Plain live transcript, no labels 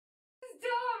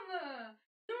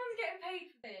paid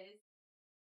for this.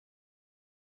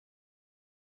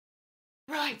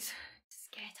 Right.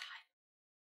 Scare time.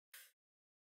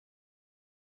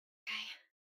 Okay.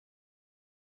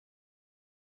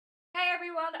 Hey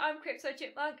everyone, I'm Crypto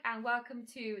Chipmunk and welcome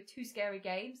to Too Scary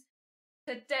Games.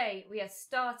 Today we are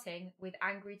starting with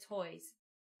Angry Toys.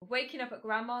 We're waking up at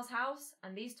Grandma's house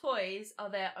and these toys are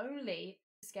there only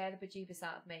to scare the bejeebus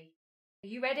out of me. Are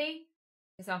you ready?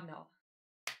 Because I'm not.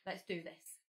 Let's do this.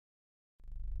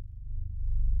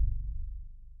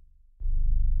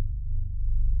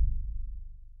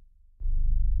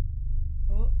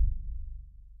 Oh.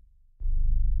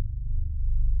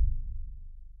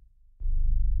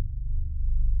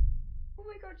 Oh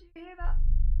my god, did you hear that?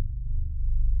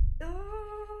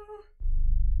 Oh.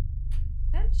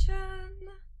 Tension.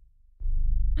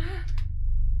 I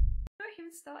haven't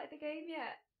even started the game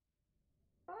yet.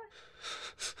 What?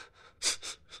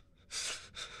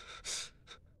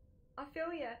 I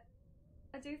feel ya.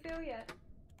 I do feel ya.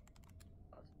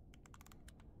 God.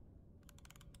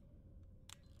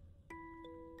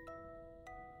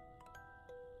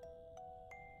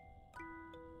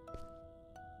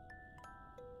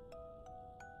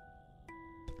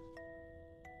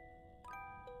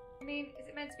 I mean, is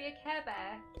it meant to be a Care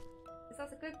Bear? Because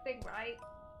that's a good thing, right?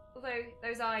 Although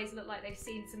those eyes look like they've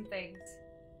seen some things.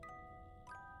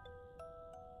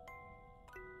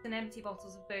 And empty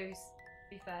bottles of booze, to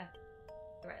be fair.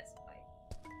 The rest, like.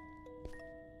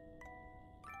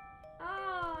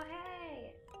 Oh,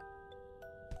 hey!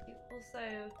 You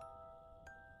also...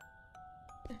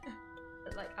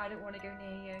 but, like, I don't want to go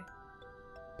near you.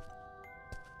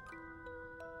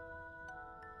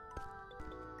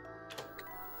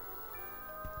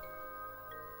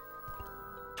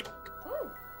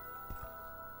 Ooh!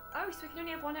 Oh, so we can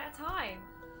only have one at a time.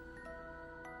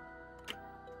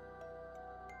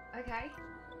 Okay.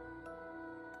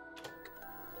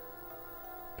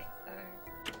 So...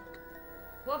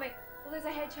 Wobbit! Oh, there's a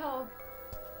hedgehog!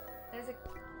 There's a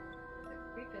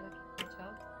creepy looking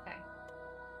hedgehog. Okay.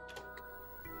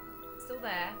 Still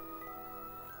there.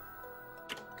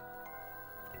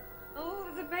 Oh,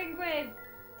 there's a penguin!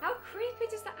 How creepy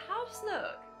does that house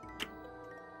look?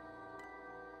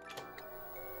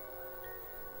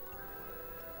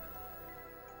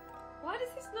 Why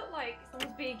does this look like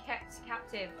someone's being kept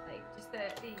captive? Like, just the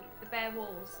bare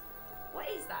walls. What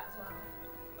is that as well?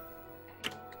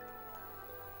 Okay.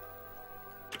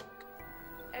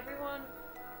 Everyone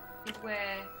is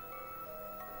where...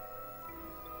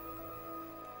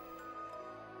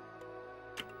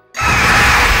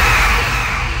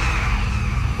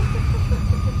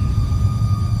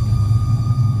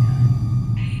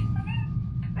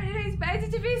 I didn't expect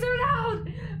it to be so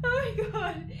loud! Oh my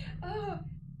god! Oh.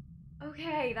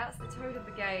 Okay, that's the tone of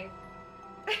the game.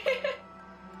 Oh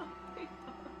my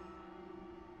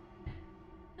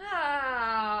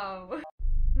god. Oh,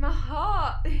 my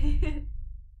heart.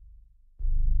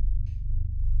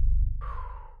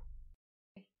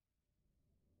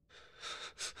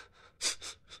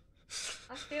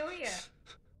 I feel you.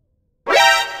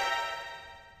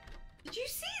 Did you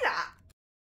see that?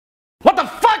 What the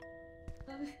fuck?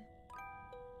 I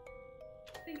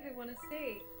think I want to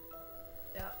see.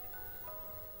 Duck.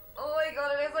 Oh my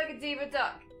god, it looks like a diva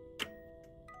duck.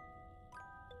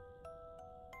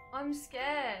 I'm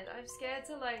scared. I'm scared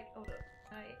to like. Hold up.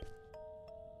 Right.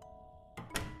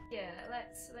 Yeah,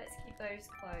 let's keep those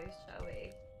closed, shall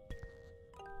we?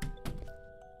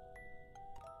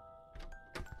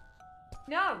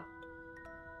 No.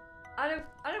 I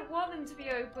don't want them to be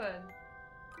open.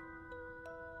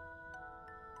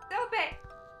 Stop it.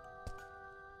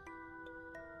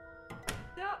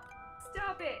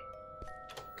 Stop it.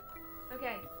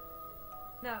 Okay.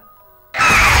 No.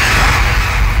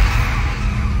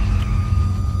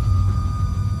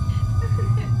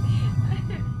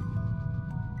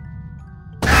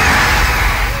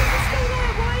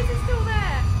 Why is it still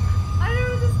there? I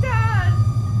don't understand.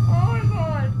 Oh my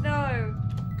god, no.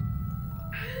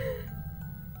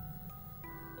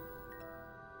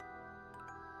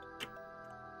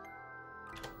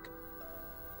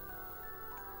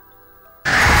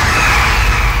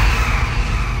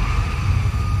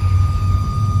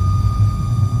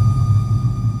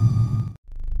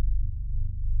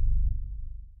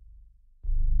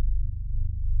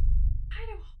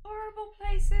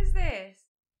 Place is this?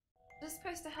 Is this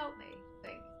supposed to help me? I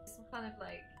think some kind of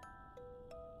like.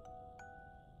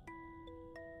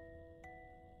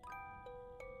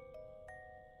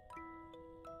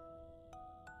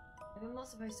 Maybe I'm not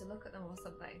supposed to look at them or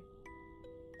something.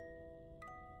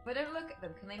 If I don't look at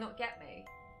them, can they not get me?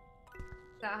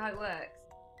 Is that how it works?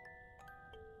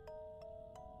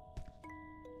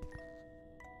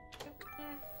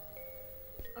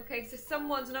 Okay, so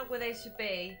someone's not where they should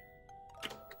be.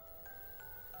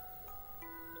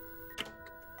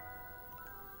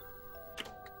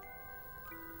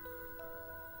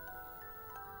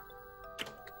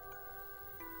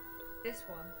 This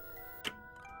one.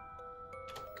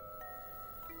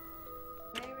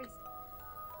 Where is...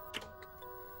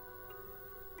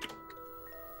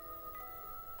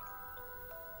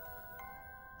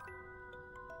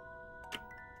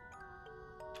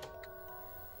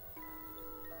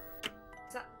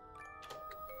 Is that...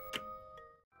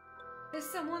 There's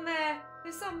someone there.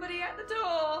 There's somebody at the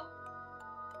door.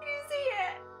 Can you see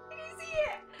it? Can you see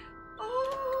it?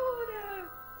 Oh no.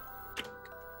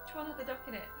 Which one had the duck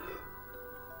in it?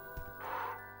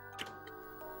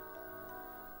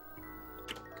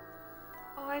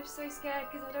 Oh, I'm so scared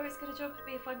because I know it's going to jump at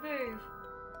me if I move.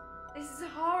 This is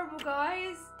horrible,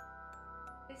 guys.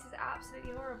 This is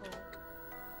absolutely horrible.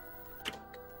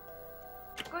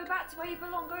 Go back to where you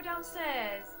belong. Go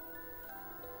downstairs.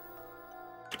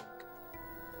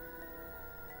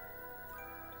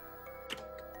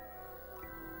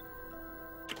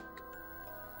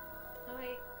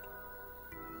 Wait.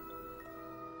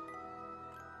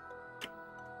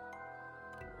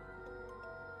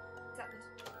 Is that this?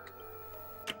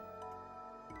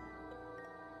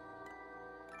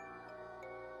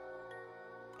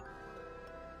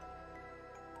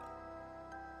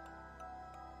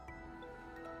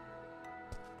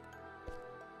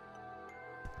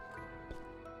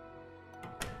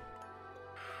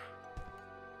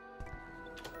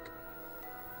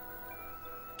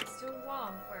 It's still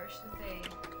one where it should be.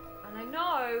 And I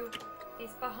know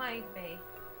it's behind me.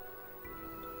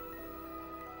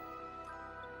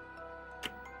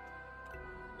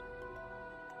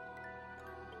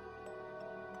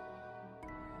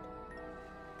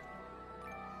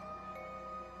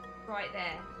 Right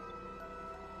there.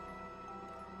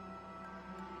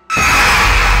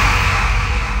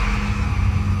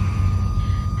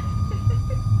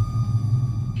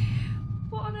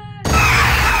 What on earth?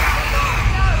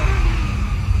 No!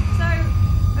 So,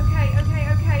 okay.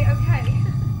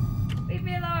 Leave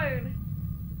me alone.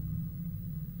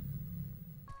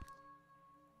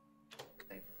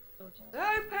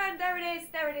 Open! There it is!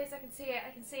 There it is! I can see it!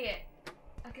 I can see it!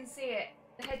 I can see it!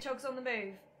 The hedgehog's on the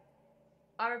move.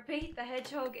 I repeat, the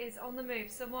hedgehog is on the move.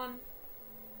 Someone...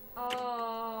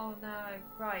 Oh, no.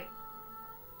 Right.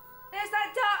 There's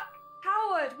that duck!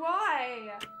 Howard,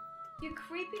 why? You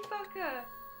creepy fucker.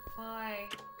 Why?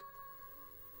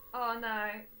 Oh,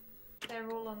 no. They're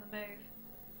all on the move.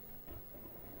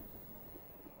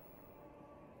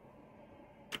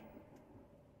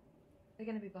 They're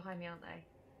going to be behind me, aren't they?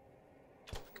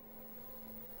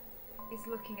 He's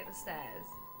looking at the stairs.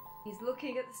 He's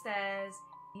looking at the stairs.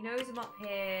 He knows I'm up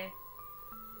here.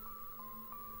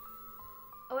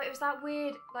 Oh, it was that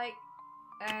weird, like,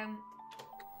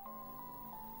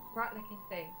 rat-licking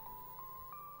thing.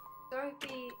 Don't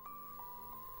be...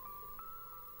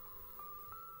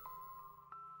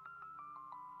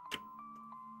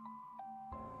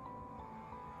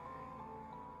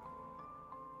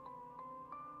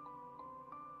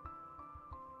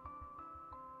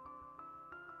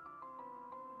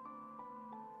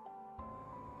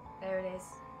 There it is.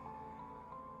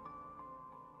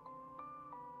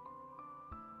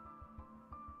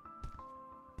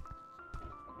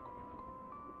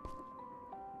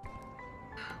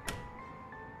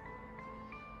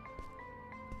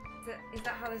 Is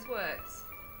that how this works?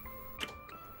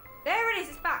 There it is,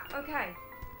 it's back. Okay.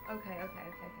 Okay.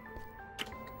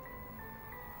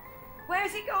 Where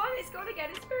has it gone? It's gone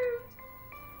again, it's moved.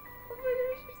 Oh my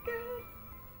gosh, I'm scared.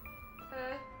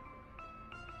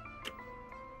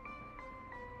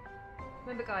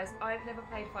 Remember guys, I've never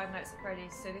played Five Nights at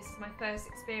Freddy's, so this is my first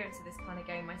experience of this kind of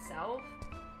game myself.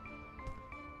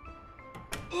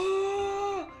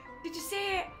 Oh! Did you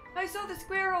see it? I saw the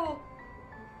squirrel!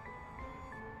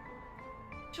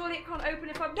 Surely it can't open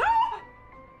if I'm... No!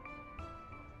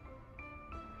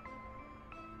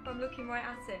 I'm looking right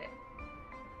at it.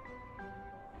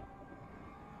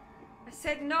 I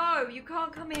said no! You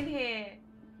can't come in here!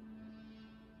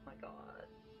 Oh my god.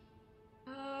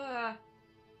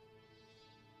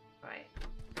 Right.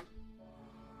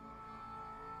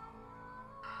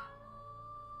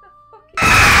 The fucking... No.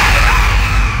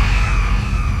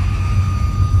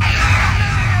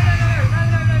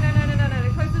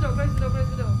 Close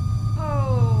the door.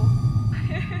 Oh.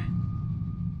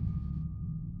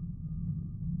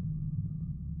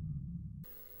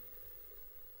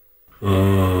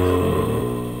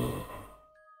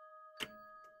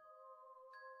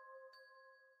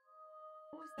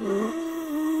 What was that?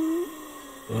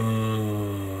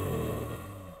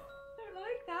 I don't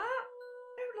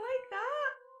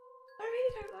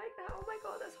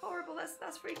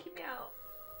That's freaking me out.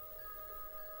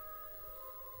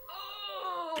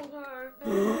 Oh no, no,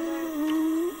 no.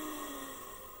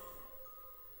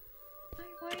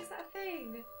 Why is that a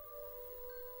thing?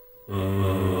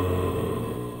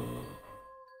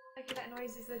 Okay, that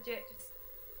noise is legit. Just.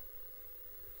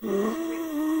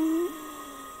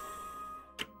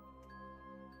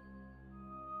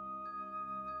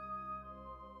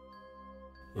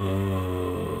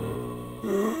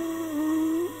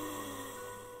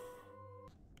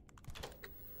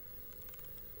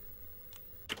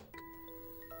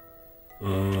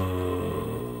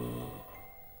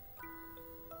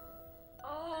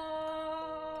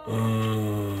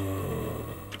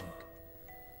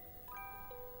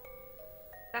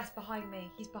 That's behind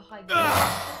me. He's behind me. What?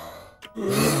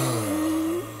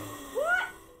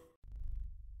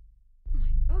 Oh my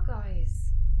god,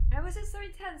 guys. How is it so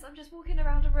intense? I'm just walking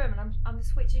around a room and I'm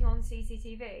switching on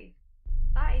CCTV.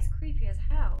 That is creepy as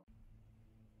hell.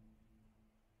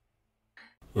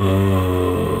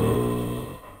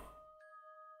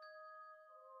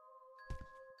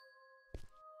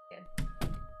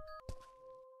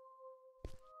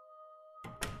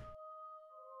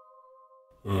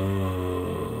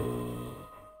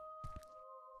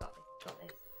 Got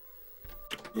this.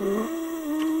 Alright.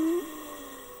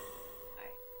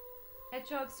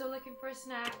 Hedgehog's still looking for a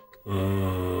snack.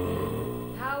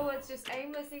 Howard's just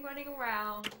aimlessly running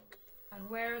around. And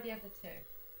where are the other two?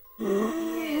 He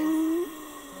is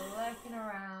lurking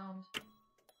around.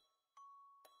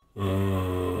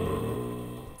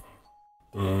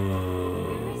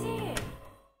 Where is he?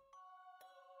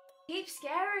 Keep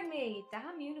scaring me!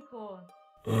 Damn unicorn.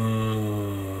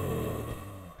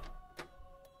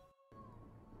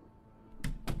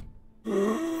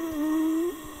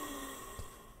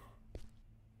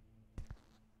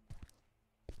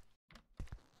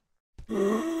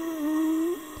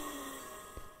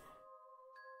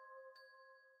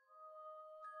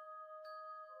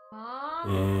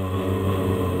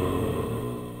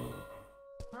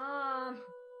 Mom!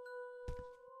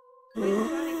 Are you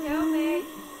trying to kill me?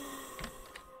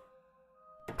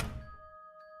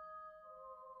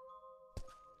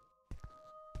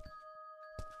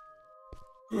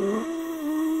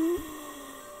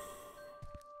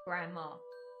 Grandma.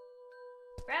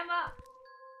 Grandma!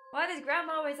 Why does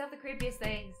Grandma always have the creepiest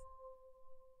things?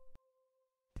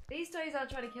 These toys aren't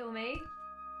trying to kill me.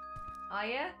 Are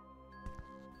ya?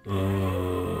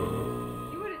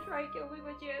 You wouldn't try and kill me,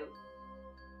 would you?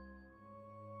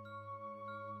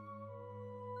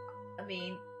 I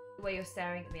mean, the way you're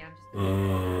staring at me, I'm just gonna...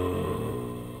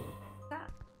 What's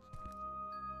that?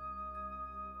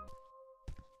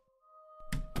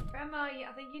 Grandma,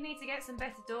 I think you need to get some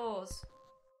better doors.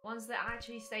 Ones that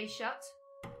actually stay shut.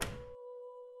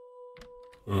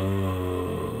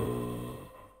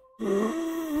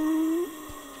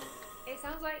 It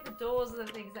sounds like the doors are the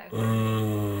things that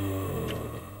are...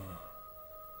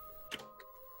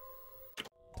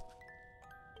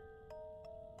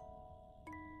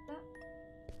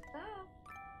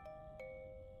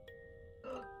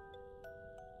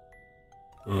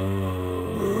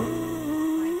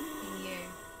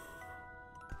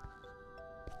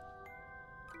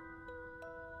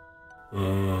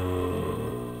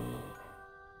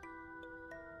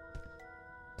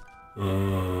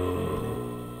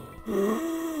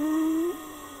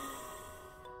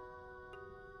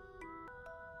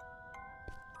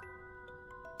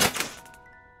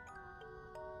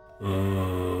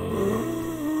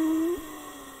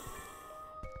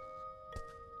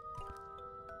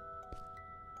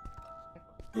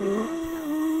 I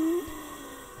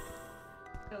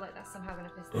feel like that's somehow going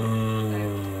to piss them off.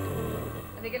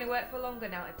 Are they going to work for longer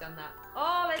now I've done that?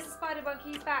 Oh, there's the spider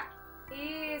monkey. He's back.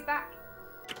 He is back.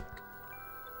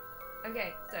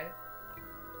 Okay, so.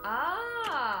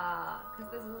 Because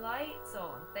there's lights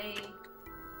on. They.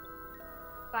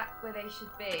 Back where they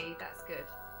should be. That's good.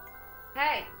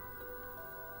 Hey!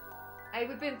 Hey,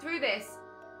 we've been through this.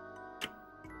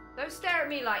 Don't stare at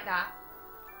me like that.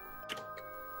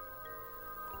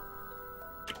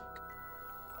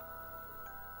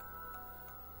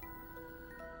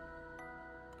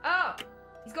 Oh!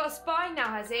 He's got a spine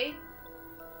now, has he?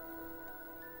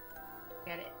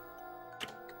 Get it.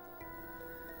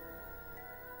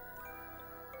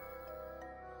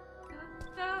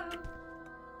 No.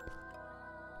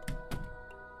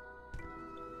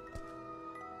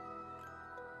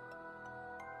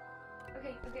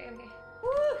 Okay.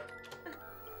 Woo!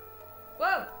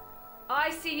 Whoa!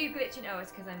 I see you glitching. Oh,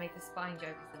 it's because I made the spine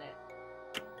joke, isn't it?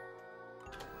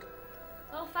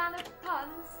 Not a fan of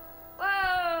puns.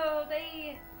 Whoa!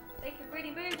 They can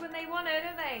really move when they want to,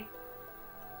 don't they?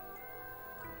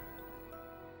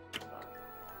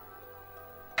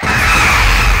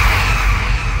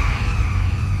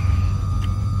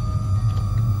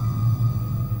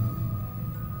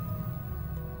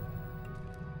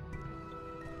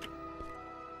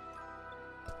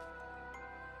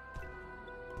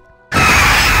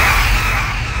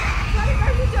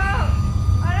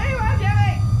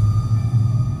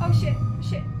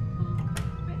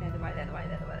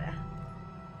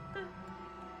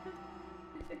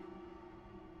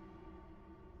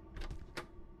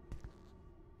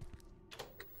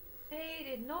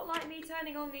 did not like me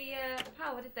turning on the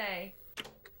power, did they?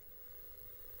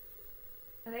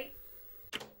 Are they?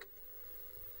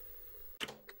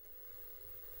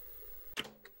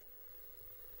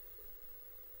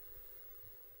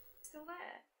 Still there?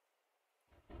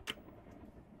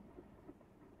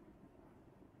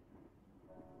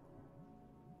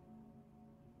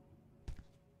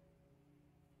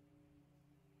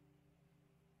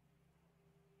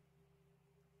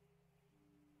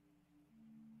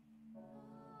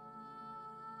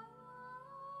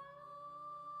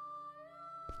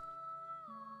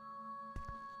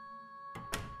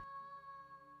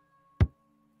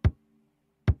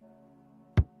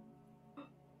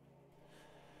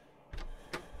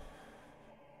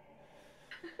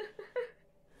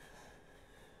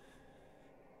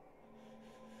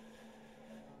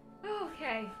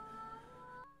 Okay.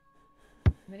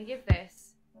 I'm gonna give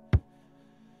this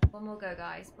one more go,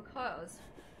 guys, because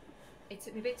it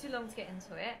took me a bit too long to get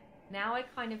into it. Now I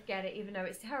kind of get it, even though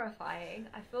it's terrifying.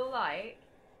 I feel like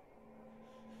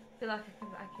I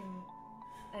can.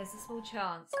 There's a small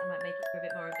chance I might make it for a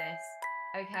bit more of this.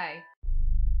 Okay.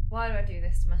 Why do I do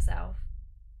this to myself?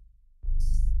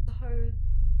 So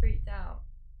freaked out.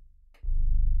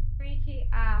 Freaky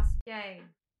ass game.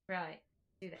 Right.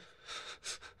 Do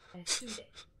this. Let's do this.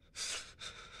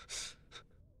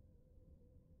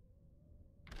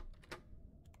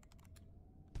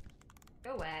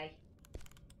 Go away.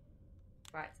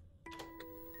 Right.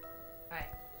 Right.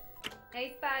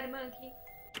 Hey, Spider Monkey.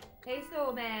 Hey,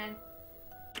 Snowman.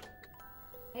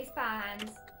 Hey,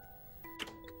 Spines.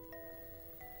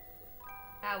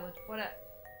 Howard, what up?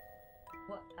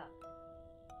 What up?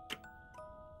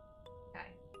 Okay.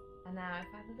 And now if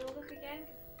I have a little look again,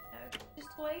 no,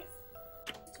 just toys.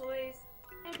 Just toys.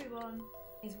 Everyone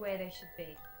is where they should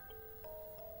be.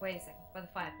 Wait a second, by the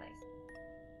fireplace.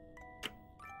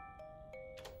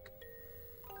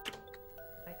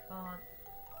 I can't.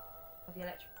 Oh, the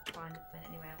electric is fine at the minute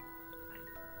anyway. Fine.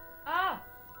 Ah!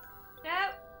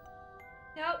 No!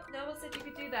 Nope, no one said you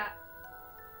could do that.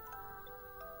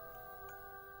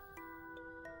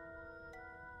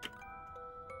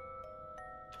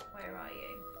 Where are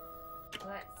you?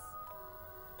 Let's...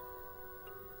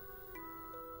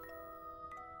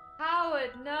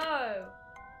 Howard, no!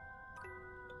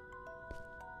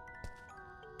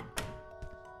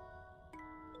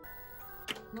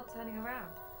 I'm not turning around.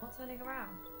 I'm not turning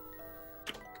around.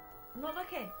 I'm not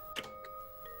looking.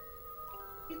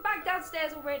 He's back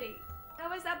downstairs already.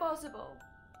 How is that possible?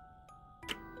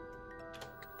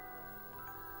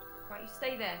 Right, you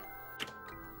stay there.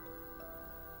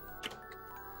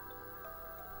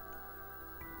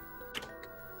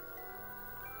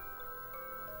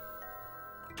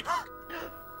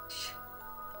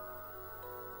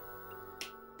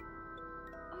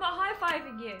 I'm not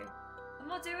high-fiving you. I'm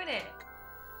not doing it.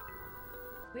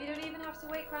 We don't even have to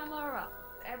wake Grandma up.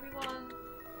 Everyone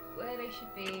where they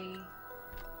should be.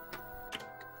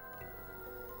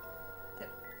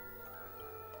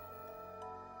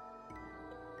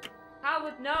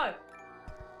 Howard, no!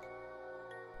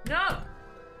 No! I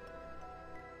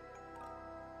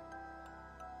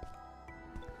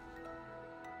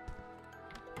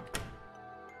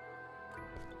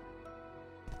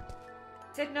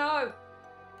said no!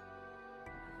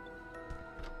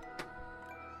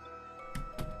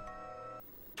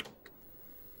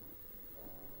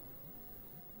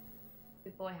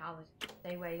 Good boy, Howard.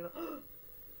 Stay where you are.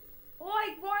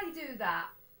 Why do that?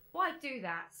 Why do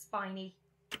that, Spiny?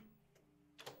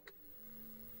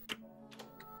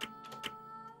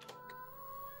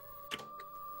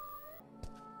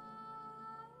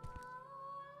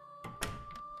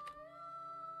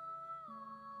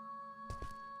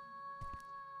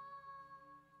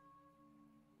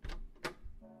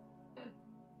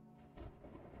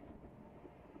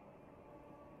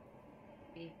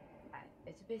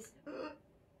 It's a bit.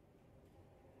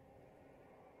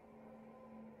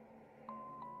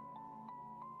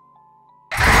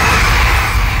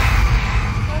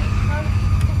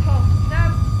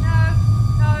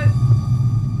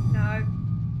 No.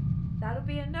 That'll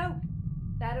be a nope.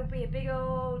 That'll be a big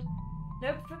old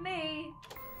nope for me.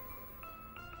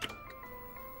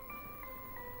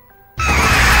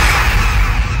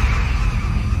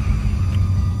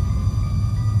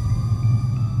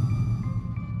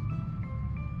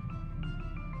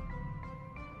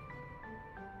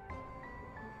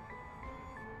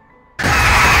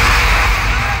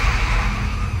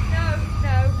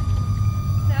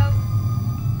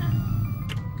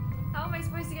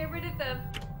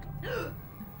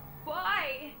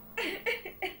 Why?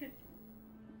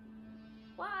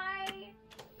 Why?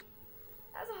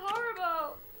 That's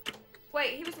horrible.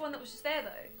 Wait, he was the one that was just there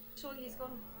though. Surely he's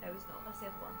gone. No, he's not. That's the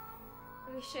other one.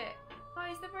 Holy shit.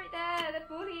 Guys, they're right there. They're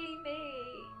bullying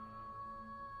me.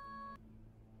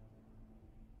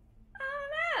 Oh,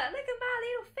 look. Look at that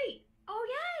little feet. Oh,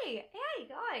 yay. Hey,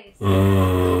 guys.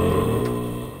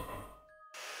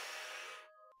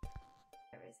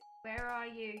 Where is it? Where are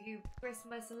you, you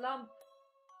Christmas lump?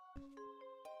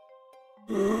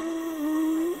 He's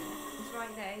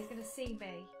right there. He's going to see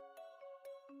me.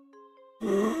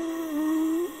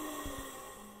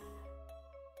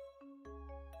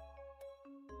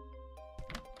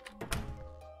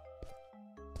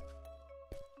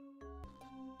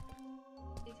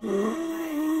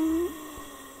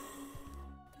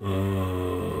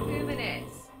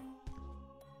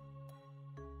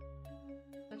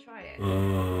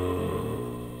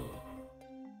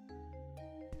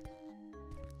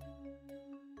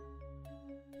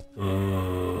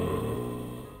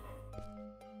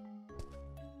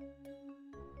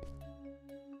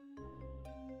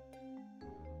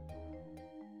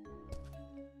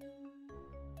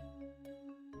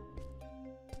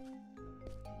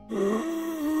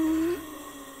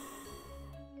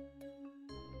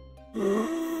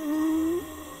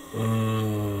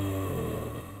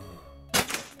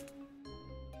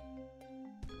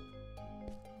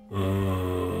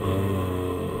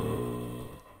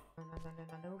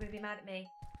 They're all gonna be mad at me.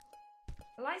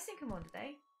 The lights didn't come on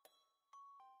today.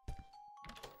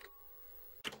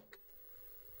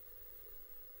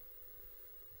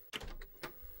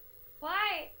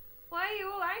 Why? Why are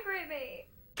you all angry at me?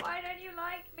 Why don't you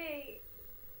like me?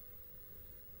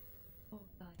 Oh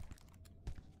god.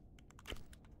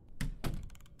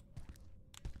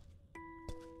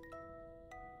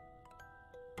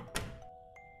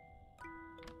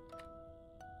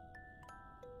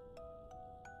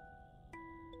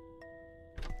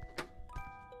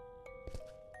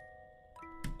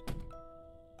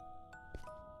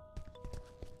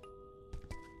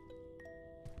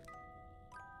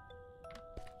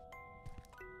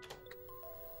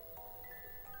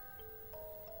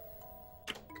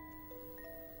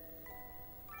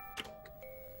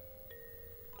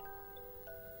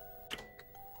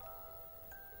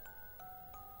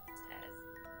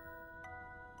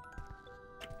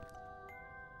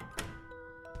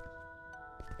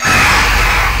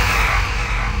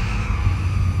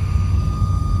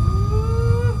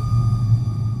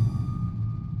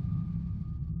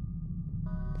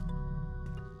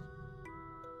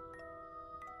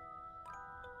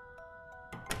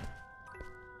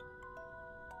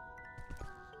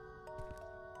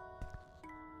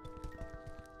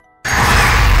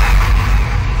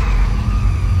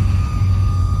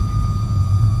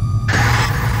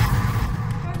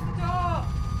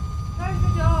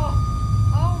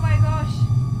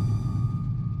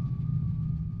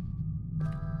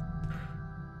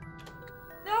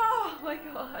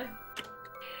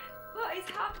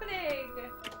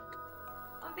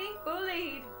 I'm being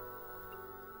bullied.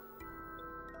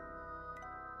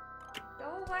 Go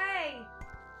away.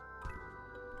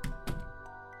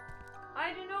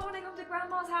 I do not want to come to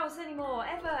Grandma's house anymore.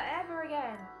 Ever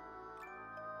again.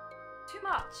 Too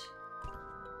much.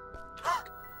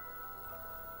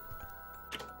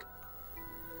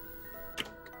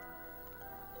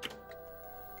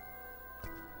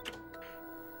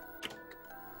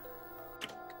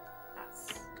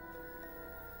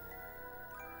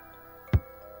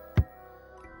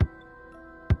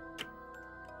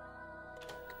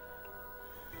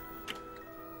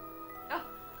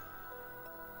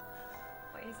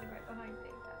 Right behind me.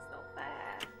 That's not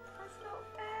fair. That's not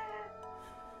fair.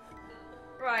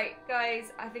 Right,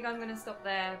 guys, I think I'm gonna stop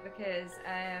there because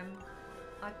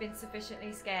I've been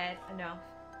sufficiently scared enough.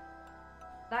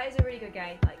 That is a really good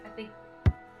game. Like, I think.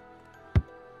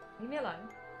 Leave me alone.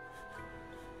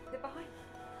 Sit behind.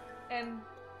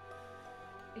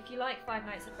 If you like Five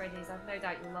Nights at Freddy's, I've no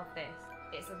doubt you'll love this.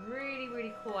 It's a really,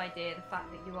 really cool idea. The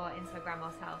fact that you are inside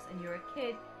Grandma's house and you're a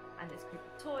kid. And there's creepy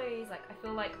toys. Like, I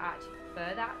feel like I actually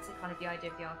prefer that to kind of the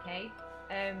idea of the arcade.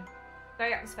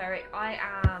 Very atmospheric. I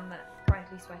am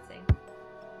frankly sweating.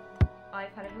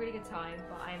 I've had a really good time,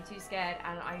 but I am too scared,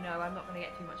 and I know I'm not going to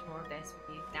get too much more of this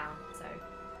with you now. So,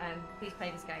 please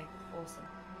play this game. Awesome.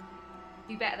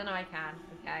 Do better than I can,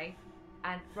 okay?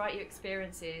 And write your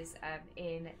experiences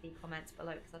in the comments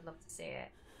below because I'd love to see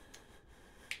it.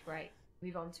 Great.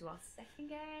 Move on to our second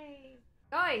game.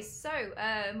 Guys, so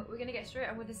we're going to get straight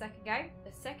on with the second game.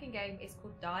 The second game is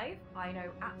called Dive. I know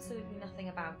absolutely nothing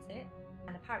about it,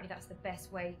 and apparently that's the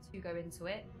best way to go into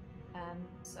it.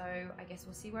 So I guess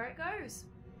we'll see where it goes.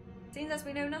 Seeing as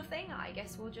we know nothing, I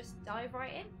guess we'll just dive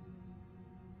right in.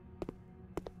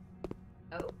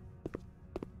 Oh.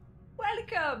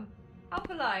 Welcome! How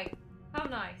polite. How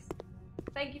nice.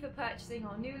 Thank you for purchasing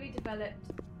our newly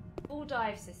developed full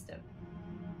dive system.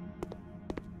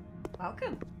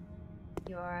 Welcome.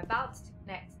 You are about to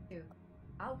connect to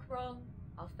Alcaron,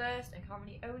 our first and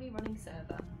currently only running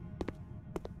server.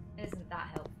 Isn't that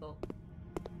helpful?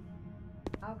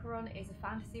 Alcaron is a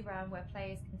fantasy realm where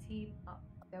players can team up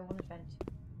and go on adventures.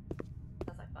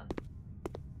 Sounds like fun.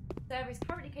 The server is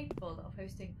currently capable of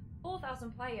hosting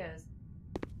 4,000 players.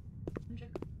 100.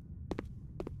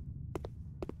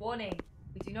 Warning,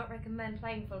 we do not recommend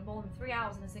playing for more than 3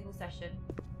 hours in a single session.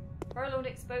 Prolonged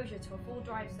exposure to a full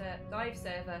dive server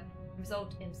can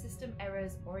result in system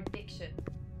errors or addiction.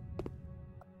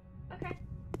 Okay,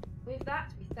 with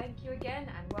that, we thank you again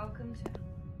and welcome to...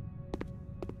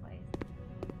 What is it?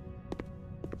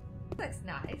 Looks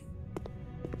nice.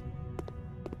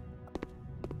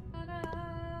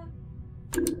 Ta-da!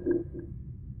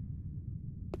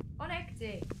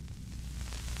 Connecting.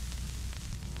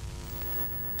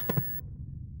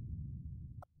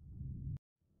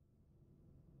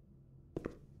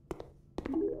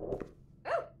 Oh!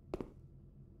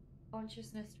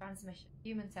 Consciousness transmission.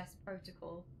 Human test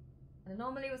protocol. An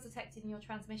anomaly was detected in your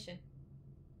transmission.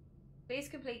 Please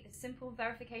complete this simple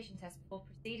verification test before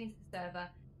proceeding to the server.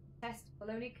 The test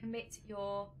will only commit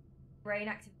your brain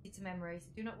activity to memory, so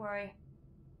do not worry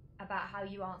about how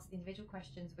you answer the individual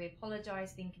questions. We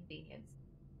apologise for the inconvenience.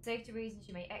 For safety reasons,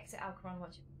 you may exit Alcaron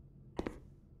once you...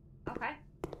 Okay.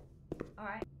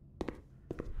 Alright.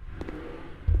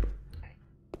 Okay.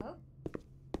 Oh.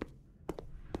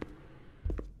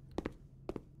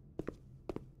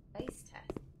 Face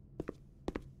test.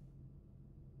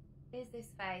 Is this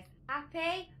face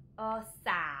happy or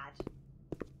sad?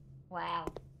 Well,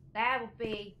 there will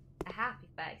be a happy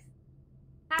face.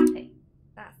 Happy.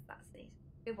 That's it.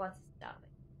 Good one to start with.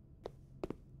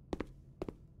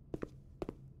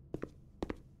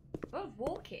 We're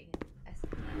walking.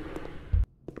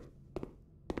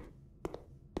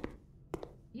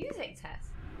 Music test.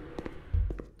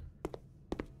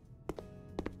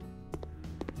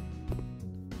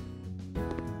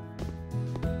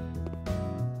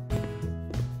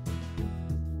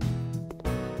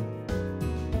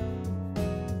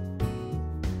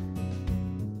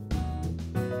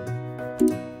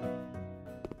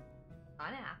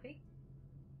 Happy.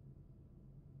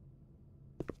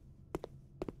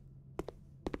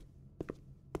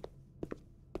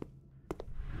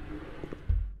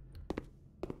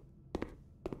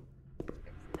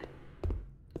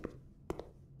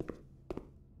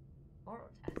 Oral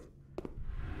test.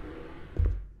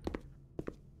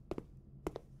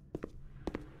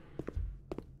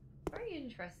 Very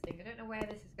interesting. I don't know where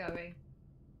this is going.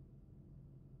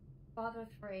 Father of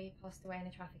 3 passed away in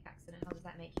a traffic accident. How does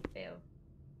that make you feel?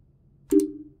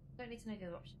 Don't need to know the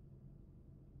other option.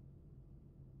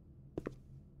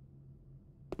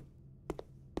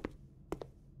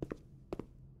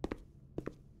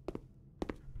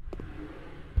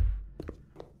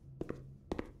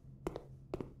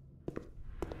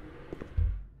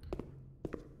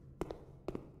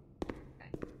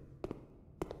 Okay.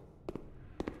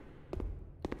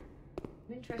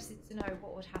 I'm interested to know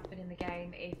what would happen in the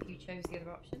game if you chose the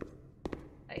other options.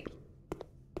 Like,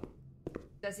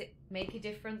 does it make a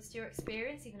difference to your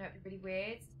experience, even though it'd be really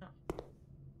weird? It's not.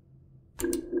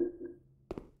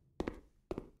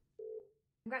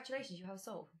 Congratulations, you have a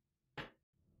soul.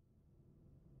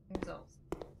 Results.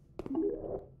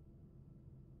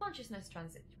 Consciousness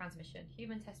transmission.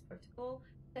 Human test protocol.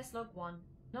 Test log 1.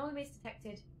 Anomalies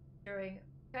detected during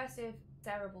recursive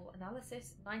cerebral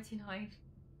analysis. 99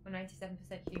 or 97%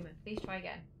 human. Please try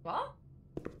again. What?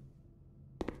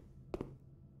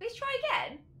 Please try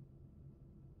again?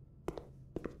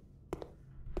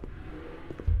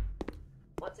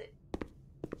 What's it?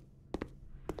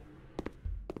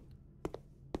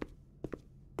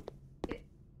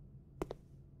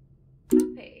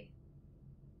 Happy.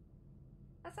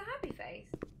 That's a happy face.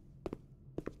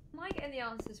 Am I getting the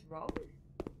answers wrong?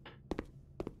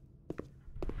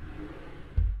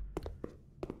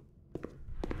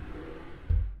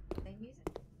 Play music.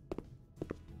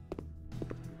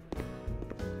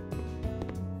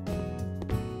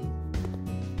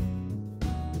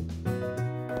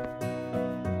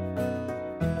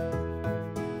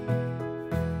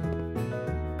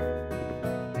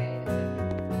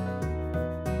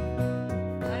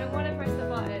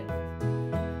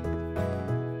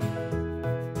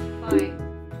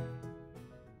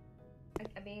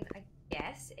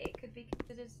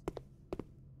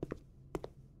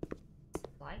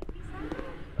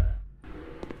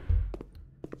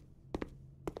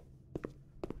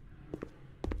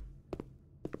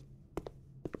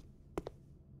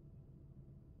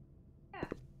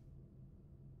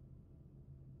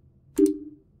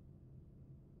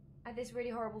 had this really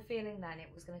horrible feeling then it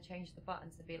was going to change the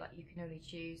buttons to be like you can only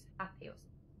choose happy or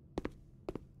something.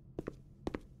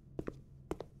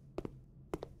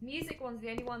 Music one's the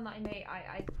only one that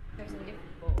I chose something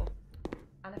different for.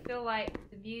 And I feel like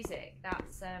the music,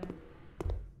 that's down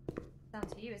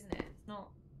to you, isn't it? It's not.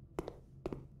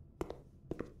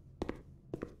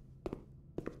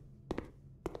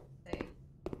 Let's see.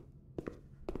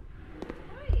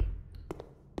 Right.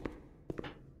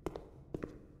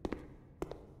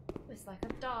 It's like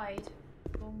I've died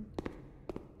from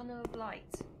tunnel of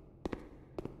light.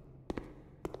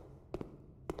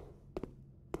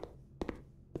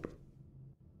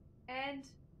 End.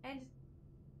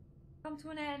 Come to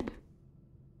an end.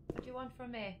 What do you want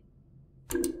from me?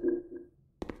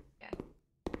 Yeah.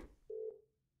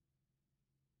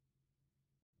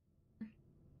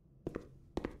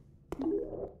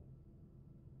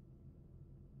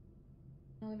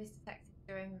 Anomaly is detected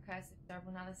during recursive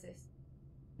cerebral analysis.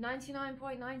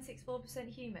 99.964%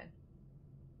 human.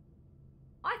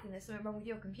 I think there's something wrong with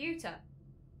your computer.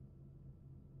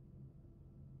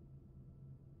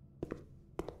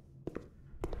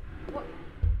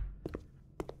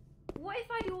 What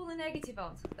if I do all the negative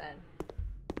answers then?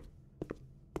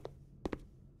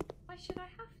 Why should I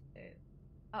have to?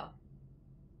 Oh.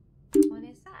 One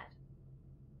is sad.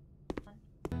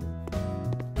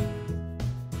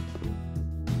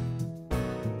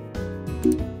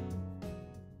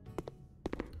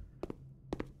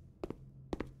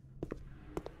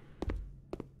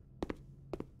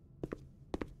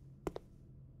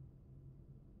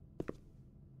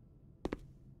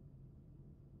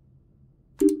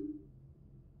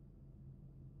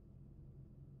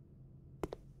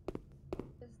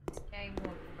 Game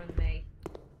want from me.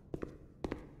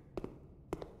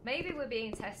 Maybe we're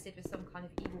being tested with some kind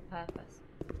of evil purpose,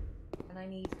 and I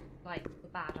need like the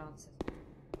bad answers.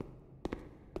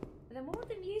 But then what would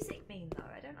the music mean though?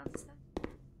 I don't understand.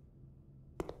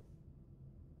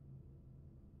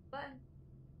 Button.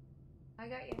 I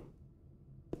got you.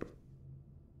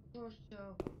 For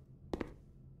sure.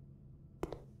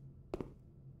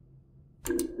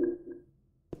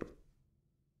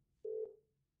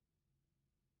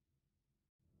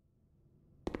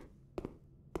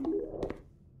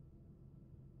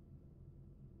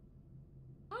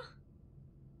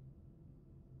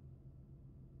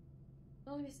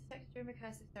 Anomaly is detected during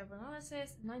recursive cerebral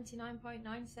analysis.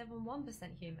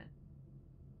 99.971% human.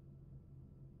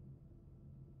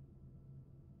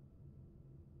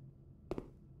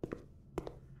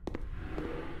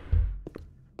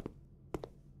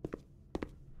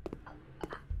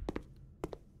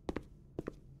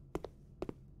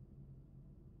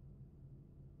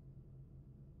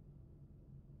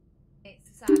 It's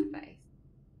a sad face.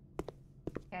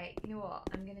 Okay, you know what?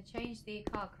 I'm going to change the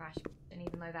car crash, and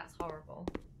even though that's horrible.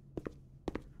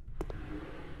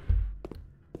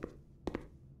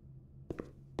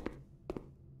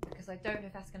 Because I don't know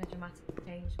if that's going to dramatically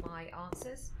change my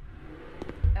answers.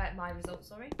 My results,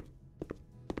 sorry.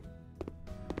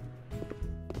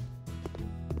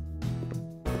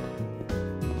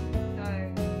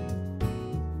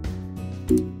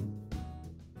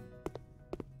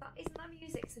 Isn't that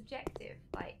music subjective?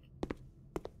 Like,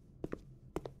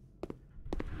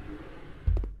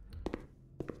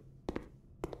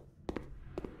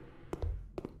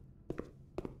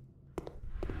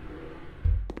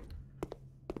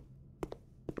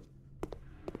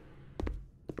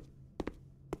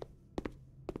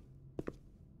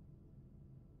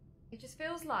 it just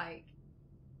feels like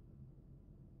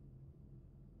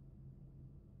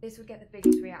this would get the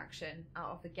biggest reaction out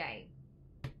of the game.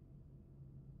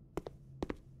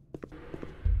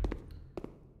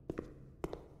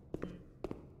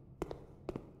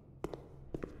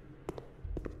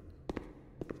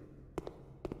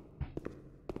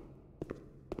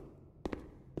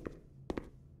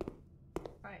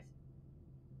 Right.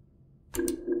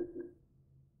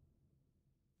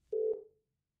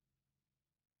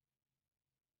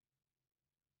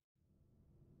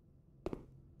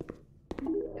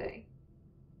 Okay.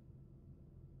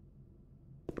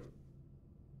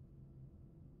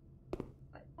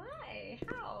 But why?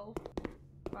 How?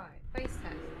 Right. Face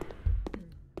test.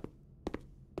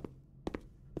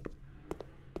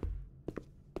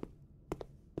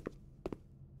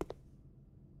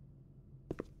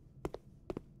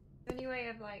 Any way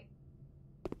of like,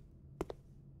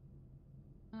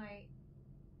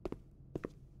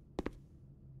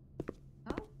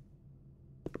 oh,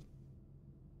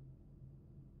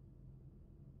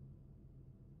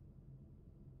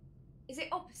 is it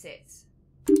opposites?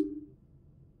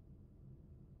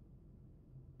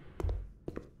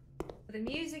 The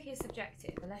music is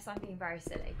subjective, unless I'm being very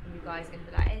silly, and you guys are going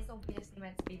to be like, it's obviously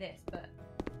meant to be this, but...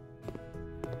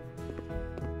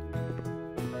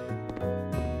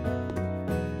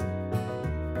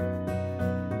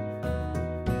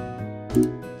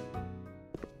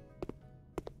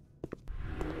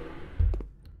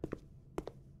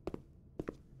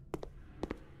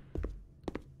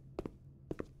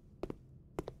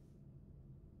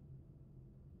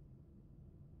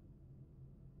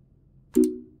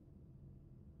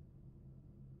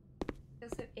 I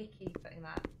feel so icky putting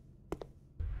that.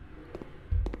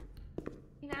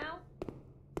 Now,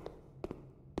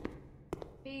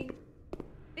 I mean,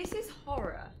 this is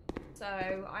horror, so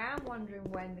I am wondering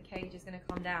when the cage is going to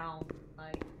come down,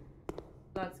 like,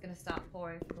 blood's going to start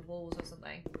pouring from the walls or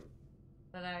something.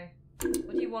 I don't know.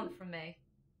 What do you want from me?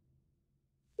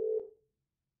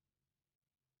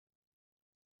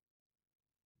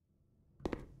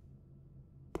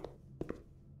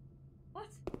 What?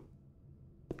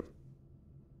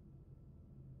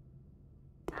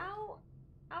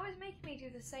 How is making me do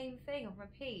the same thing on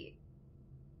repeat?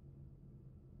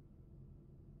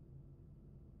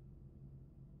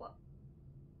 What?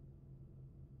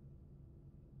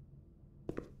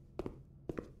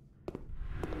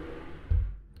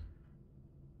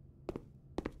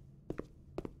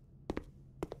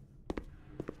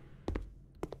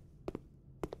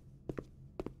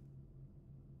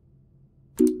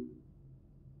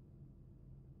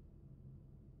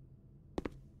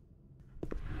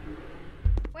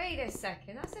 Wait a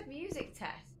second, that's a music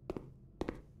test.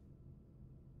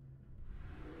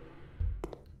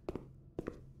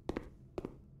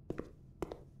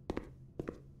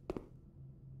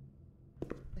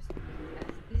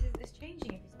 It's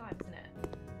changing every time, isn't it?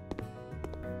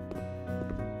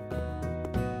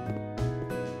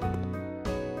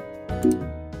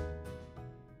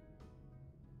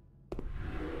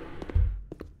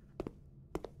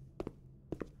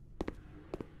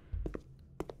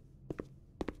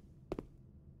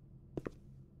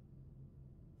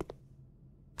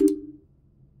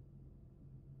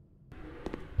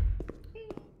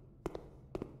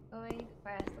 Going to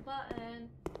press the button.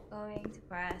 Going to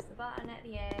press the button at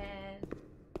the end.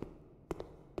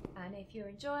 And if you're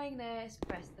enjoying this,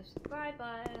 press the subscribe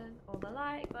button or the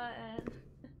like button.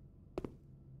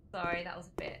 Sorry, that was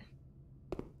a bit.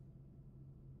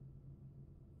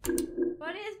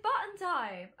 But it is button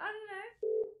time. I don't know.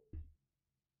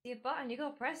 See a button, you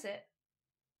gotta press it.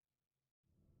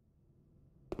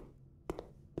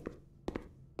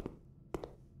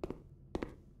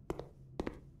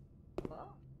 What?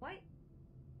 Why?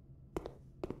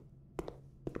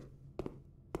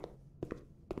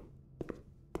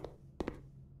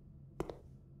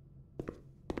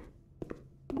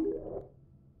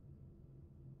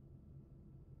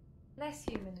 Less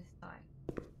human this time.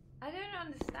 I don't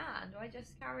understand. Do I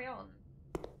just carry on?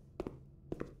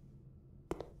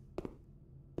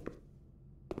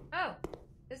 Oh,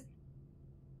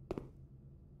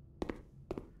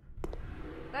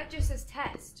 that just says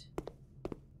test.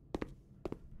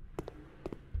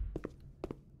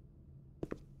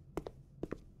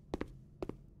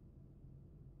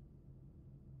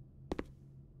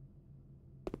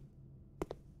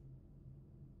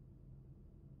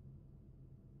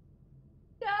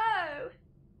 No!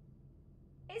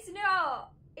 It's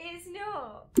not! It's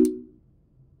not!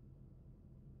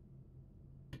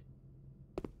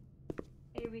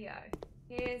 Here we go.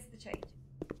 Here's the change.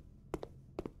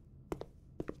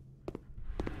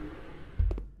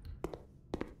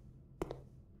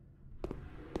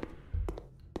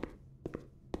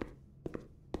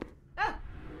 Oh!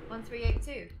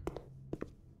 1382.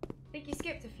 Think you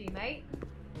skipped a few, mate.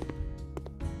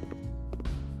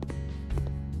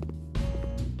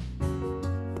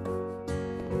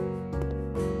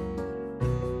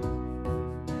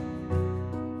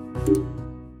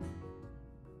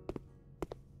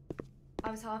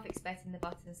 I was half expecting the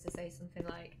buttons to say something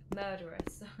like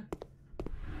murderous.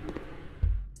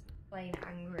 Plain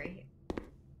angry.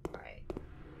 Right.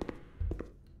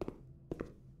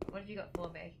 What have you got for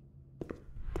me?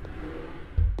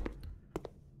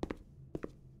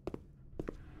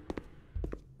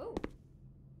 Oh.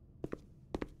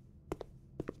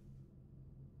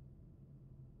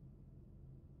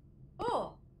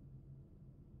 Oh.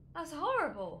 That's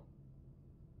horrible.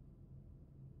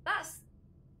 That's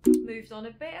moved on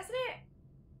a bit, hasn't it?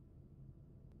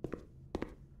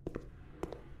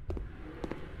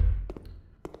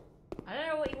 I don't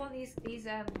know what you want these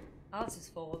answers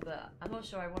for, but I'm not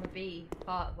sure I want to be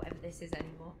part of whatever this is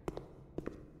anymore.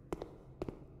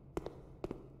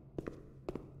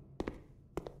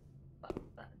 But.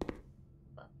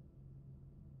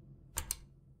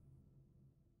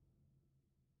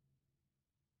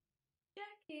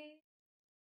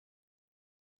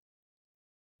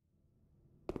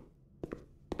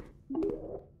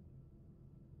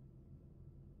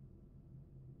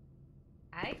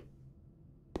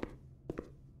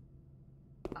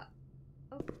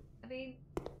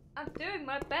 doing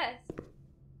my best.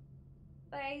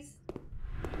 Please.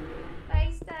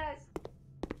 Please, Dad.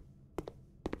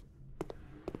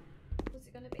 What's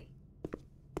it gonna be?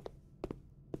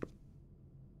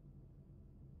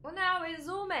 Well, now it's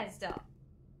all messed up.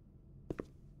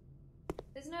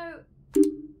 There's no...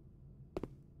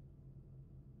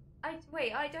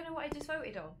 Wait, I don't know what I just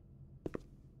voted on.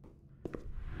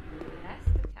 Yes,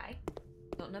 okay.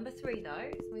 Not number 3 though.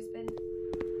 It's always been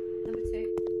number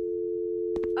 2.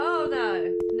 Oh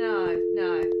no, no,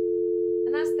 no.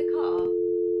 And that's the car.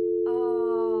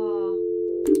 Oh.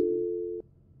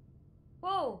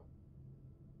 Whoa.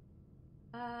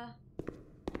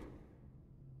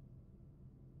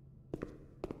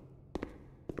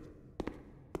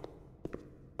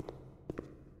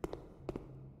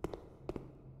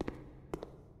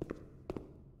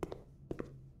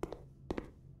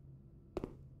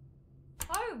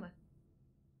 Home.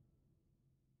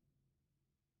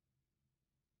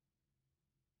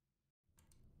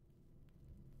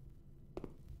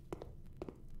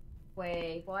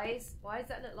 Wait, why does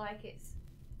that look like it's...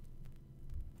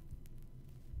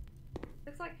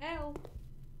 Looks like hell.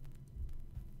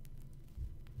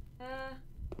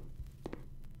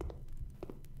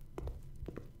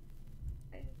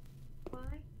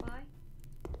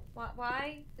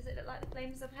 Why does it look like the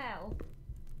flames of hell?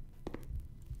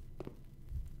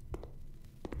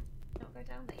 Not go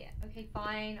down there yet. Okay,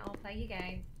 fine, I'll play your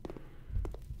game.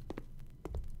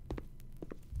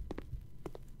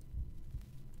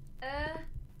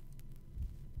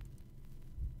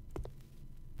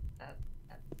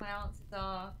 My answers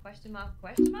are question mark,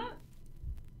 question mark?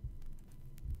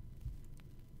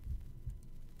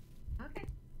 Okay.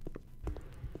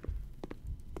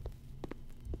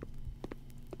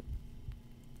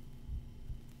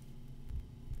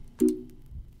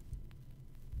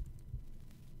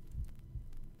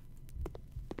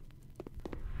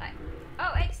 Right.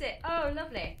 Oh, exit. Oh,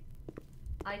 lovely.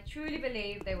 I truly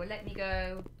believe they will let me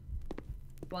go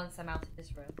once I'm out of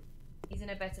this room. He's in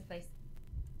a better place.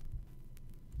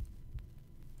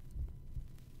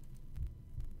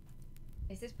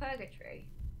 Is this purgatory?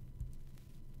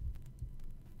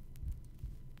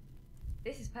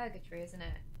 This is purgatory, isn't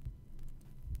it?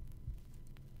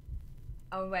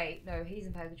 Oh wait, no, he's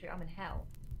in purgatory. I'm in hell.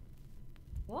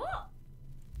 What?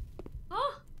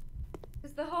 Huh?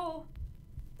 Because the whole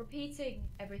repeating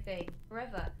everything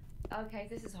forever. Okay,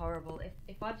 this is horrible.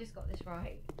 If I've just got this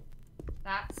right,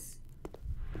 that's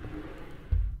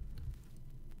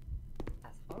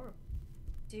horrible.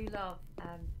 Do love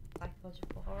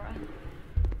psychological horror.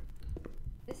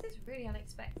 This is really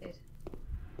unexpected.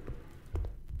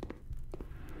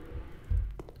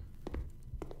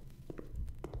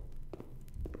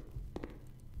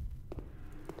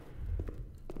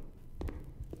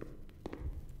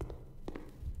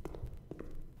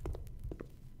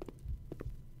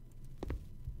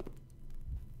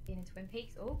 Been in Twin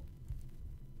Peaks. Oh.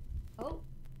 Oh.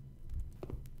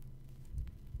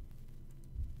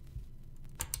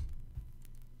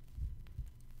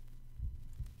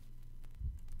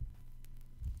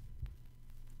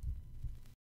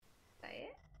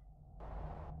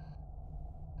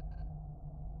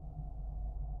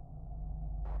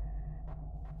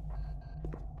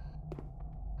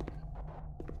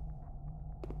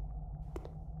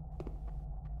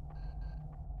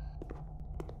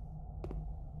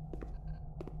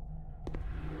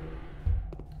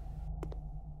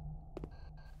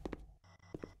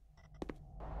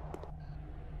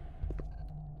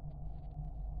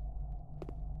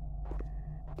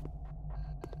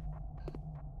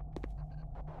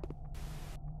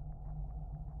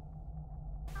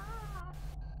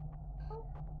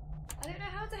 I don't know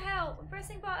how to help. I'm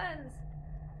pressing buttons.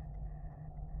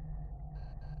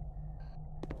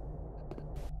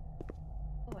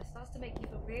 Oh, it starts to make you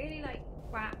feel really like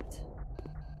trapped.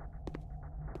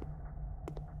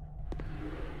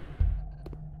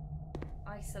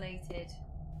 Isolated.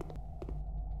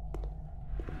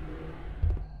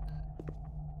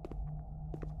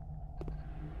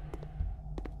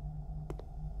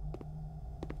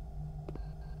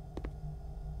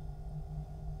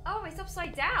 Oh, it's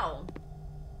upside down.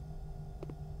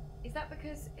 Is that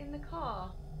because in the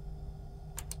car,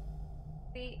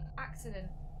 the accident,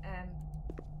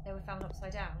 they were found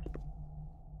upside down?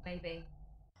 Maybe.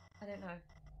 I don't know.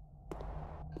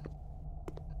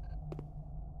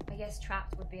 I guess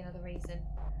trapped would be another reason.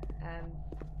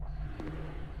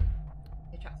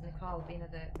 You're trapped in the car would be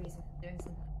another reason for doing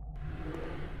something.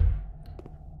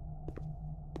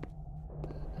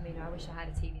 I mean, I wish I had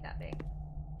a TV that big.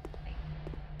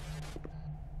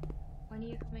 When are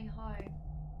you coming home?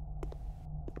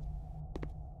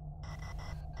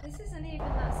 This isn't even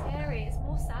that scary, it's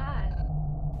more sad.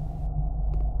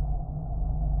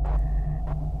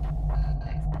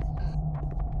 Text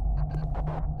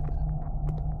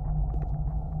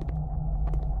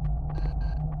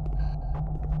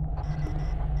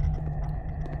messages.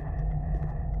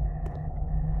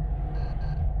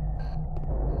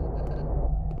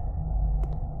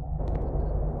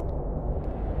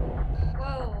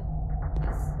 Whoa.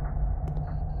 That's...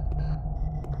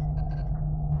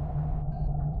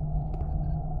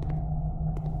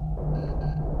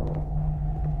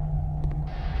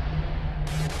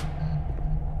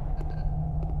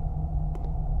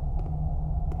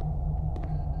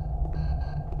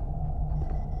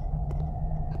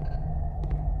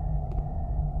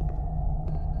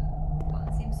 Well,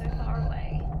 it seems so far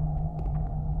away.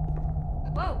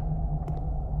 Whoa!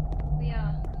 We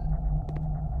are.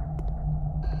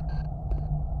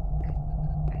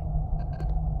 Okay.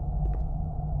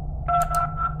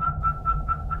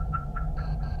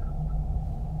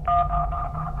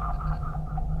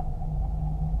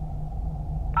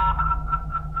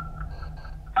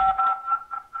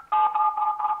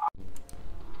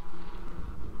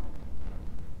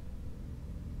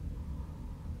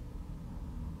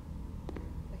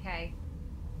 Okay.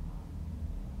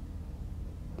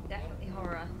 Definitely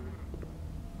horror.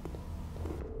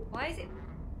 Why is it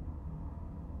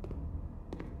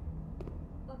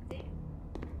locked in?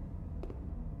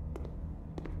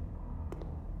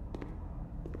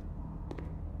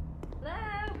 Hello?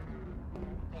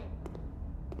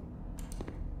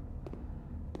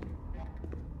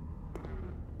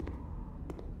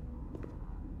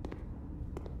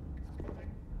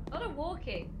 A lot of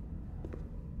walking.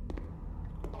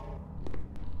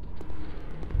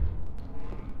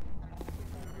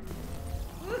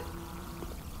 Woo.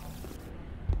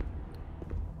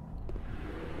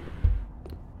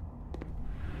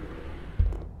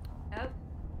 Oh.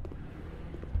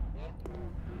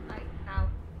 Right, ow.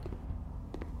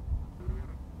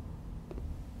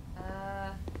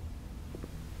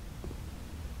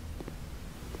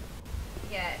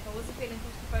 Yeah, if I wasn't feeling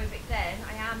claustrophobic then,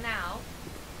 I am now.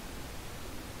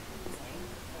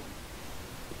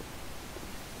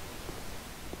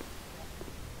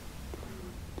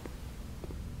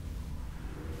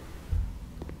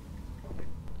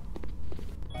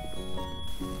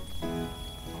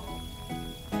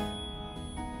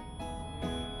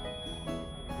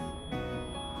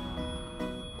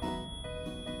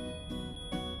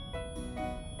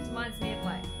 This reminds me of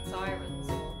like sirens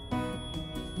or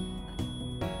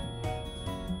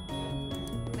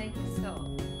make it stop.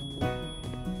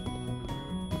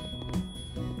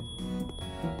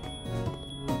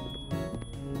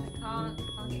 I can't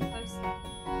get closer.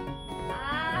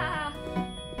 Ah!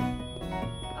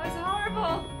 Oh, it's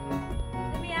horrible!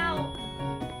 Let me out!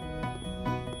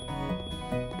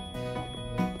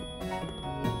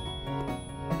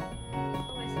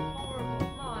 Oh, it's horrible.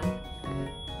 Come on.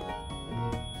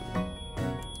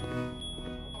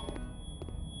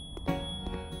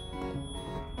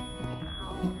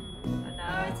 Ow. I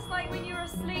know, it's like when you're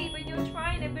asleep and you're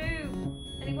trying to move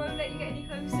and it won't let you get any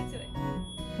closer to it.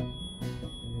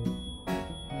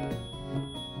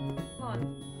 Come on.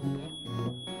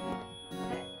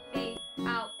 Let me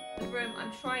out the room.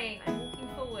 I'm trying. I'm walking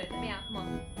forward. Let me out. Come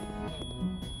on.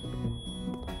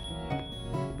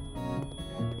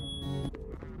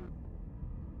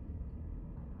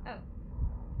 Oh.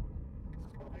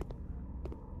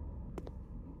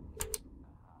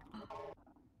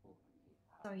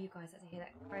 Sorry, you guys had to hear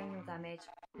that cranial damage.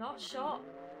 Not shot.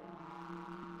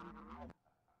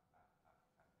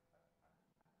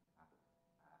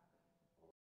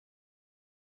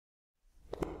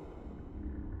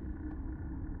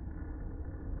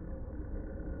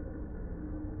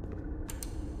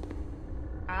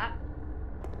 Ah.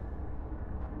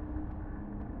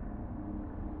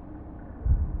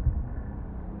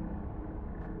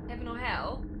 Heaven or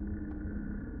hell?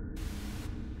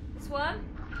 This one?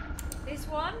 This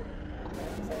one?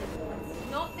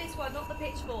 Not this one, not the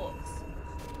pitchforks.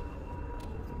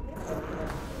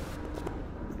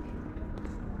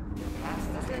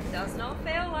 This does not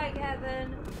feel like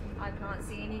heaven. I can't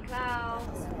see any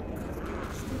clouds.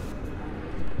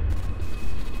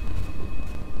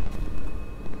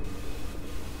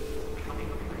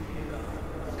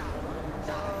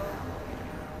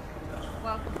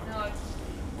 Welcome. No.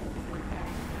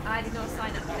 I did not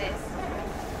sign up for this.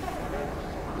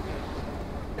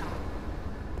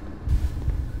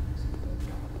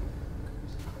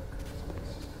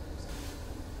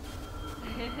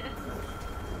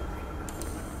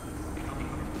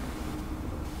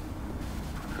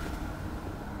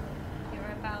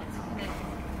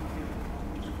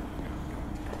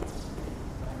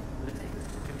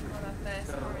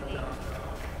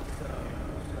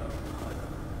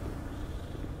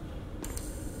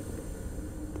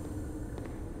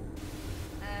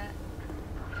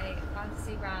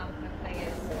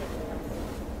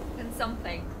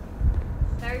 something.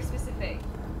 Very specific.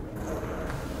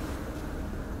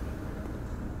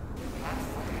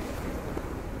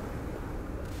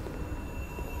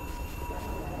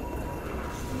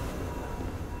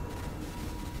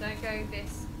 Don't go,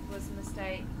 this was a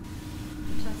mistake.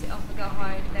 Shut it off and go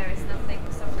hide. There is nothing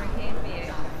suffering here for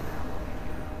you.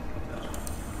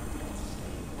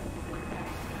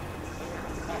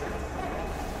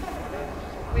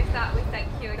 With that, we thank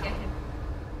you again.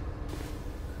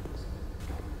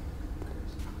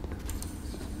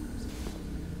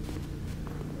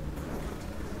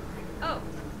 Oh.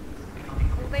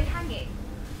 Are they hanging?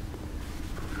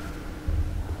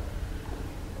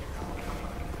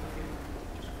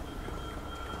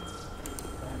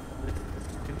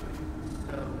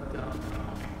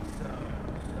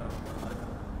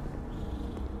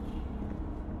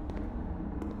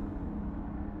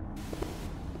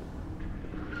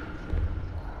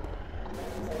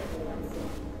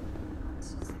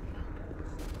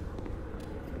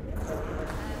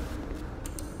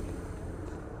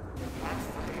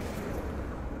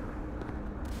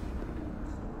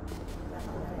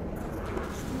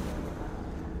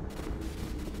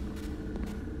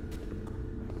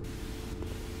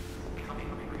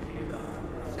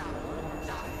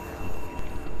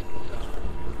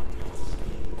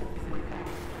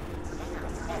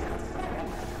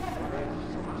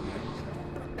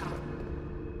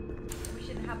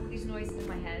 Have all these noises in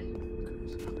my head.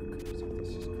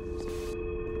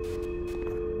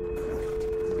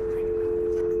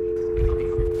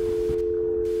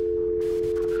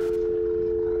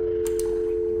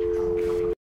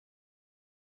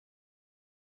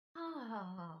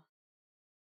 Ah.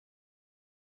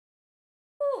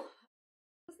 Ooh.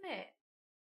 Wasn't it?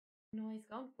 Noise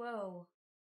gone. Whoa.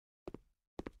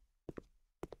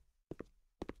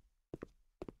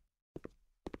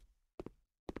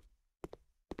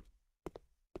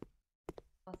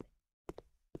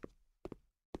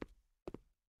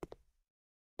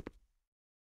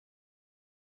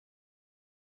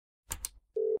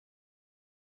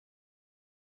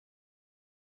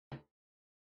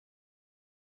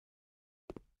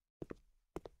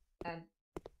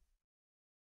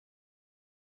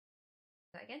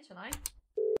 That again, shall I?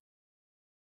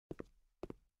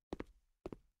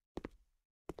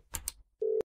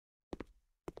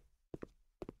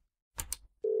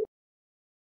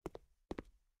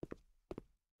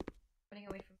 Running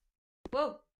away from.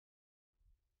 Whoa!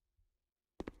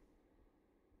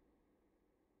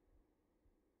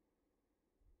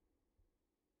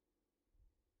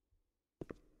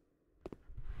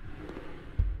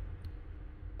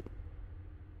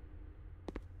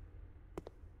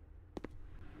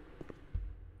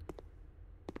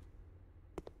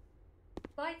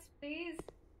 Lights, please. Is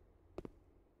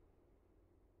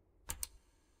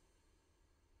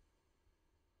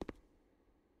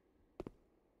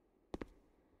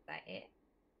that it?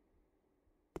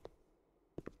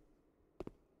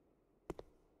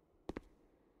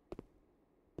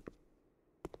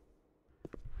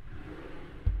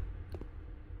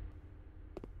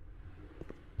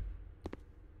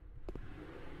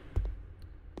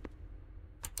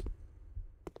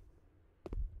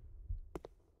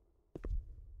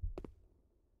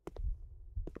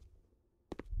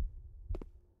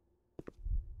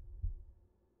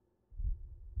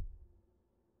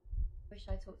 Wish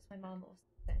I talked to my mum or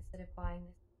something instead of buying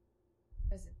this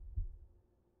present.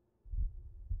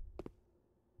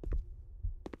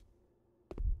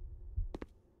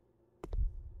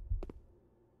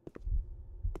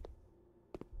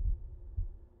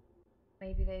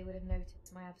 Maybe they would have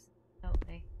noticed my absence and helped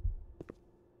me.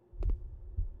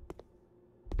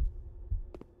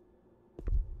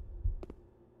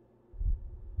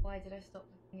 Why did I stop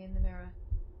looking in the mirror?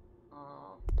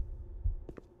 Aww.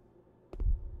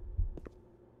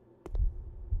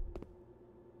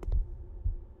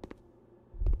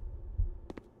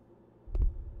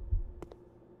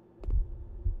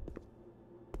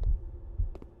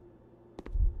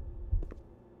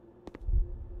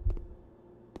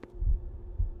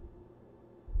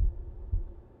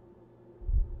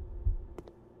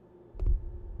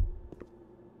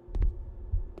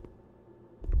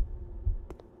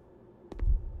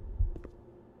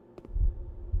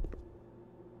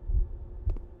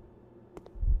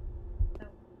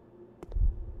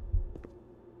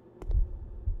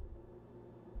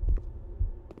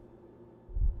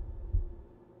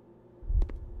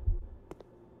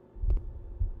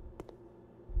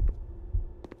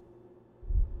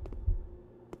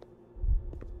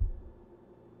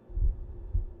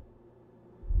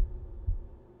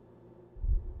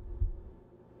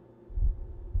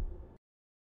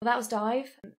 Well, that was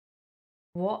Dive.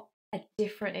 What a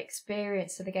different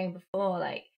experience to the game before.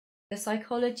 Like the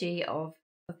psychology of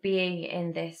being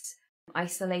in this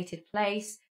isolated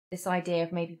place, this idea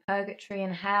of maybe purgatory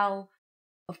and hell,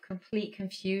 of complete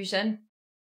confusion.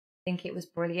 I think it was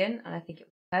brilliant, and I think it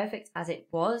was perfect as it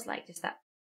was. Like just that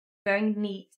very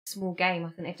neat small game. I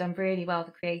think they've done really well,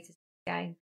 the creators of the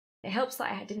game. It helps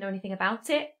that I didn't know anything about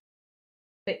it,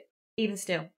 but even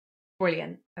still,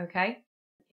 brilliant. Okay,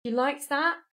 if you liked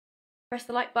that, press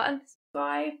the like button,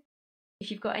 subscribe. If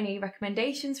you've got any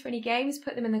recommendations for any games,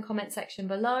 put them in the comment section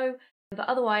below. But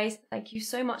otherwise, thank you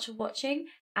so much for watching.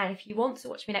 And if you want to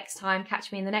watch me next time,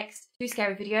 catch me in the next Too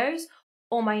Scary videos.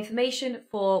 All my information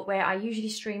for where I usually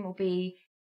stream will be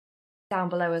down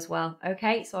below as well.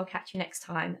 Okay, so I'll catch you next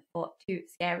time for Too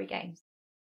Scary Games.